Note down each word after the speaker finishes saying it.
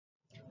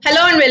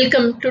Hello and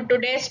welcome to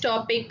today's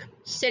topic,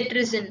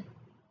 Cetirizine.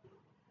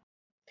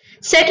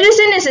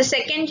 Cetirizine is a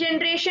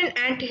second-generation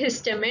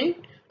antihistamine,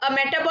 a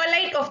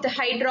metabolite of the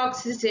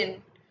hydroxyzine,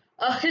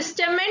 a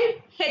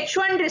histamine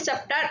H1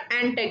 receptor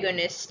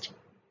antagonist.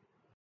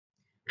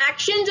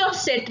 Actions of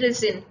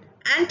cetirizine.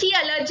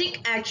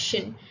 Anti-allergic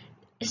action.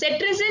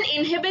 Cetirizine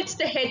inhibits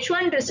the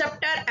H1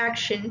 receptor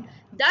action,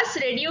 thus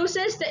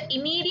reduces the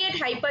immediate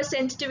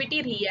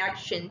hypersensitivity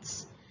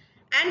reactions.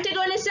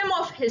 Antagonism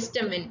of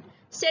histamine.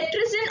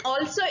 Cetirizine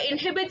also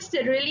inhibits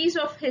the release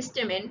of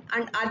histamine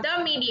and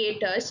other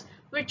mediators,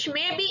 which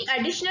may be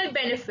additional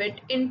benefit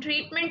in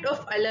treatment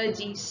of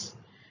allergies.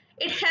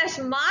 It has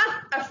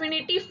marked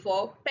affinity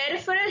for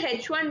peripheral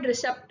H1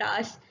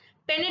 receptors,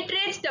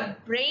 penetrates the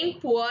brain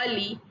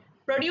poorly,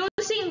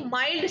 producing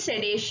mild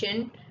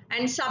sedation,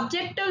 and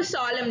subjective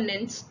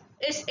somnolence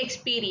is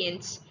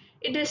experienced.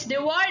 It is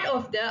devoid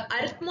of the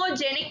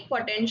arrhythmogenic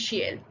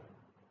potential.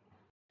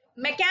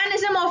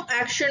 Mechanism of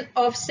action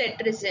of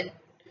cetirizine.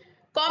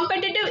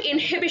 Competitive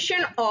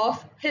inhibition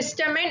of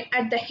histamine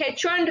at the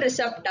H1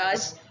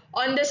 receptors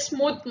on the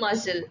smooth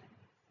muscle.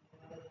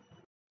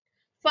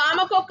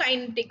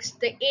 Pharmacokinetics,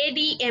 the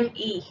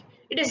ADME.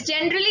 It is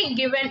generally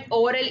given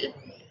oral,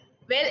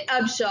 well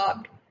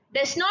absorbed,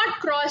 does not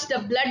cross the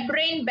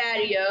blood-brain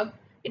barrier.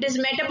 It is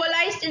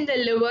metabolized in the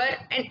liver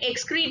and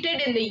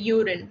excreted in the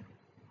urine.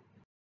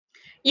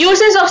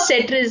 Uses of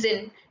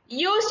cetirizine.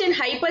 Used in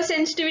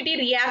hypersensitivity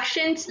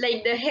reactions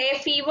like the hay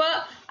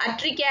fever,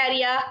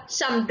 urticaria,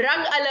 some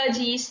drug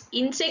allergies,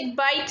 insect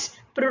bites,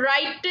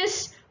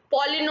 pruritus,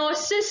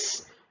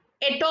 pollinosis,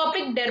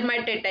 atopic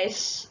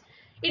dermatitis.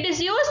 It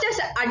is used as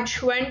an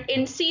adjuvant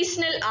in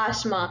seasonal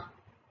asthma.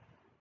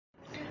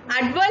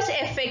 Adverse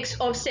effects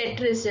of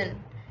cetirizine.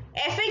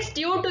 Effects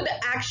due to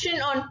the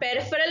action on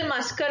peripheral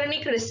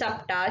muscarinic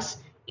receptors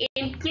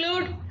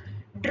include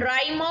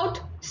dry mouth,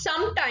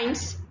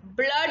 sometimes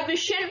blurred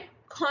vision,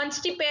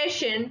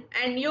 constipation,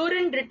 and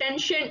urine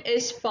retention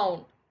is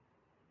found.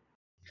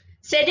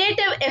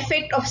 Sedative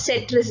effect of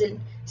cetirizine.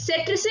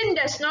 Cetirizine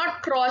does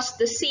not cross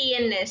the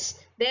CNS,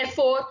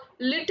 therefore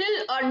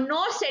little or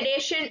no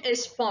sedation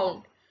is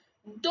found.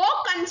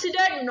 Though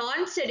considered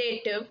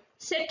non-sedative,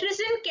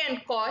 cetirizine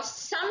can cause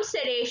some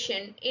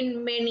sedation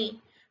in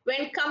many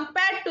when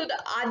compared to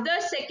the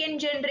other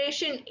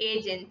second-generation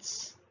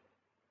agents.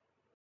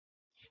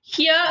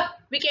 Here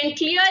we can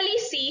clearly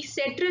see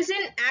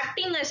cetirizine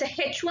acting as a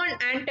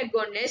H1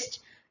 antagonist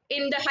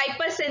in the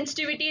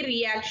hypersensitivity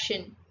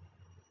reaction.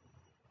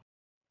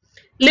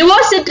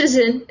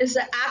 Levocetirizine is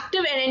the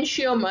active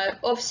enantiomer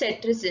of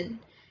cetirizine.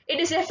 It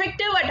is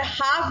effective at a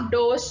half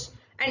dose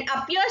and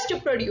appears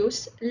to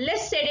produce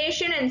less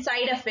sedation and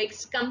side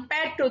effects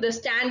compared to the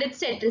standard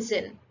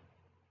cetirizine.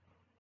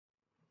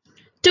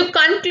 To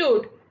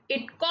conclude,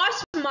 it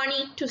costs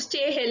money to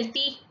stay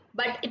healthy,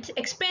 but it's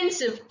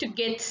expensive to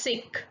get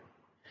sick.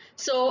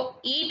 So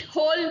eat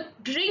whole,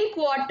 drink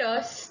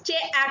water, stay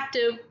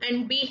active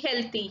and be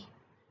healthy.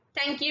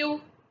 Thank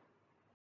you.